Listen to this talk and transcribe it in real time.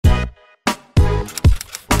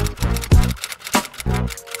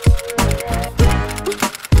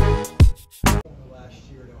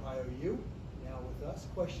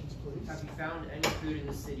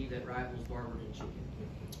a city that rivals Barberton chicken?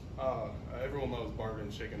 Everyone loves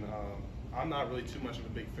Barberton chicken. I'm not really too much of a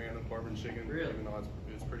big fan of Barberton chicken, Really? even though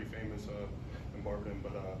it's pretty famous in Barberton.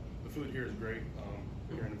 But the food here is great.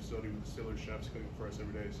 We're in a facility with the Steelers chefs cooking for us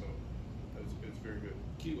every day, so it's very good.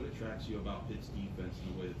 Key, what attracts you about Pitt's defense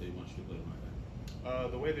and the way that they want you to play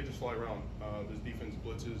linebacker? The way they just fly around. This defense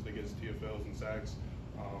blitzes, they get TFLs and sacks.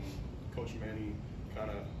 Coach Manny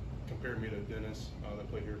kind of compared me to Dennis that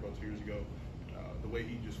played here about 2 years ago. The way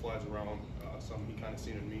he just flies around, something he kind of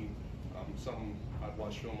seen in me, something I've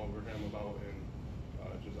watched film over him about, and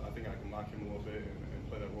I think I can knock him a little bit and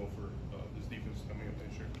play that role for this defense coming up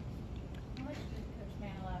next year. How much did Coach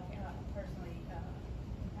Manila personally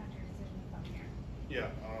impact your decision to come here?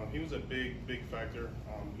 Yeah, he was a big factor.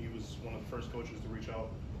 He was one of the first coaches to reach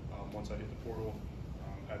out once I hit the portal,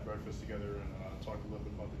 had breakfast together, and talked a little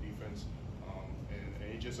bit about the defense.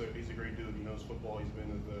 And he's a great dude. He knows football. He's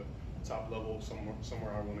been at the top level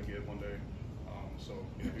somewhere I want to get one day. So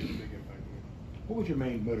yeah, he was a big impact on me. What was your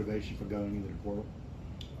main motivation for going into the portal?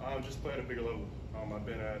 Just play at a bigger level. I've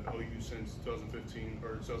been at OU since 2015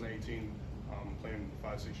 or 2018, playing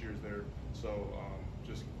 5-6 years there. So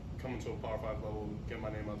just coming to a Power 5 level, get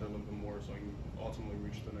my name out there a little bit more, so I can ultimately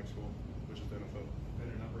reach the next goal, which is the NFL.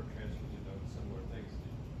 Been a number of transfers that done similar things.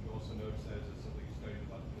 Did you also notice that as something you studied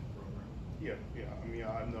about the program? Yeah. I mean,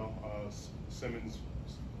 I know Simmons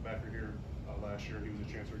backer here last year. He was a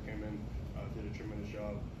transfer, came in, did a tremendous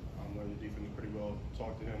job. Learned the defense pretty well.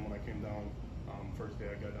 Talked to him when I came down. First day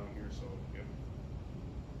I got down here, so yeah.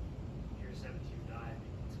 Year 17 dive.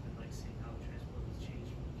 It's been like seeing how transport has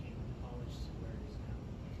changed from when you came into college to where it is now.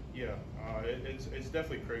 Yeah, it's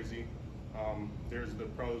definitely crazy. There's the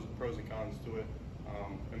pros and cons to it.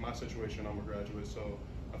 In my situation, I'm a graduate, so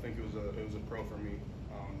I think it was a pro for me.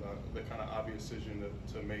 The kind of obvious decision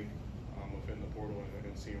to make within the portal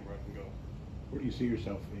and seeing where I can go. Where do you see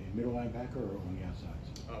yourself, in middle linebacker or on the outsides?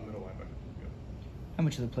 Middle linebacker. Yeah. How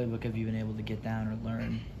much of the playbook have you been able to get down or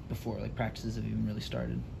learn before like practices have even really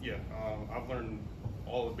started? Yeah, I've learned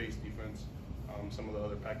all the base defense. Some of the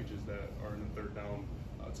other packages that are in the third down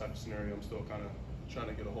type of scenario, I'm still kind of trying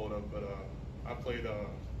to get a hold of. But I played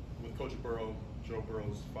with Coach Burrow, Joe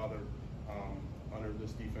Burrow's father, under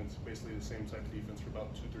this defense, basically the same type of defense for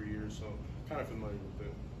about 2-3 years, so kind of familiar with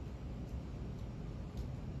it.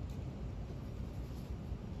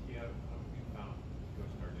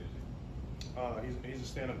 He's a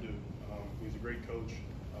stand-up dude. He's a great coach,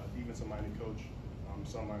 defensive-minded coach.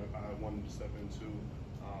 Something I wanted to step into.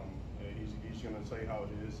 He's going to tell you how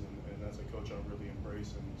it is, and that's a coach I really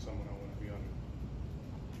embrace and someone I want to be under.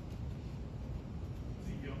 Is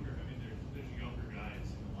he younger? I mean, there's younger guys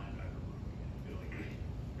in the linebacker room. I feel like they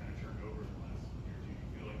kind of turned over in the last year or two. You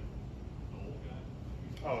feel like the old guy?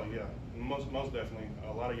 Oh yeah, most definitely.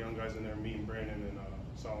 A lot of young guys in there. Me and Brandon and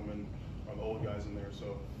Solomon are the old guys in there.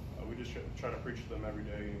 So we just try to preach to them every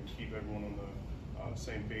day and keep everyone on the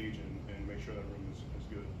same page and make sure that room is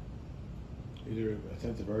good. Is there a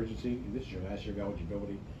sense of urgency? This is your last year of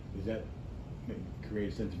eligibility. Does that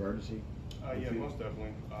create a sense of urgency? Yeah, most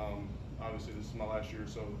definitely. Obviously, this is my last year,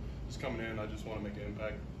 so just coming in, I just want to make an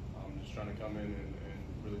impact. I'm just trying to come in and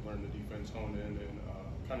really learn the defense, hone in, and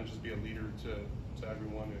kind of just be a leader to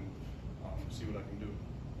everyone and see what I can do.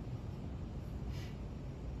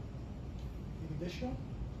 Anything additional?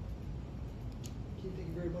 Thank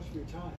you very much for your time.